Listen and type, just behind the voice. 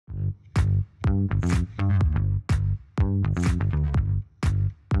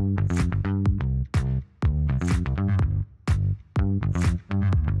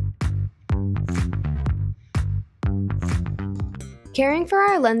Caring for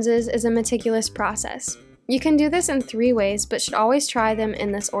our lenses is a meticulous process. You can do this in 3 ways, but should always try them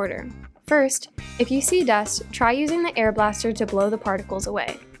in this order. First, if you see dust, try using the air blaster to blow the particles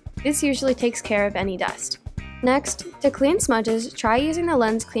away. This usually takes care of any dust. Next, to clean smudges, try using the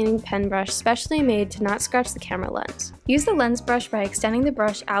lens cleaning pen brush specially made to not scratch the camera lens. Use the lens brush by extending the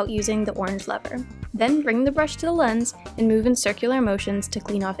brush out using the orange lever. Then bring the brush to the lens and move in circular motions to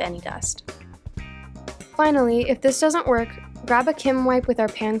clean off any dust. Finally, if this doesn't work, grab a Kim wipe with our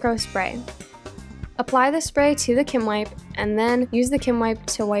Pancro spray. Apply the spray to the Kim wipe and then use the Kim wipe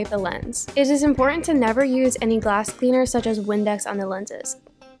to wipe the lens. It is important to never use any glass cleaner such as Windex on the lenses.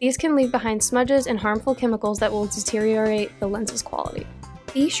 These can leave behind smudges and harmful chemicals that will deteriorate the lens's quality.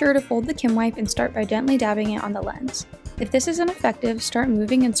 Be sure to fold the Kim wipe and start by gently dabbing it on the lens. If this isn't effective, start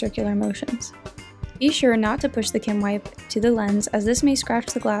moving in circular motions. Be sure not to push the Kim wipe to the lens as this may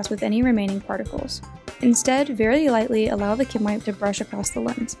scratch the glass with any remaining particles. Instead, very lightly allow the Kim wipe to brush across the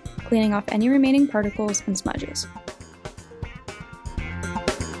lens, cleaning off any remaining particles and smudges.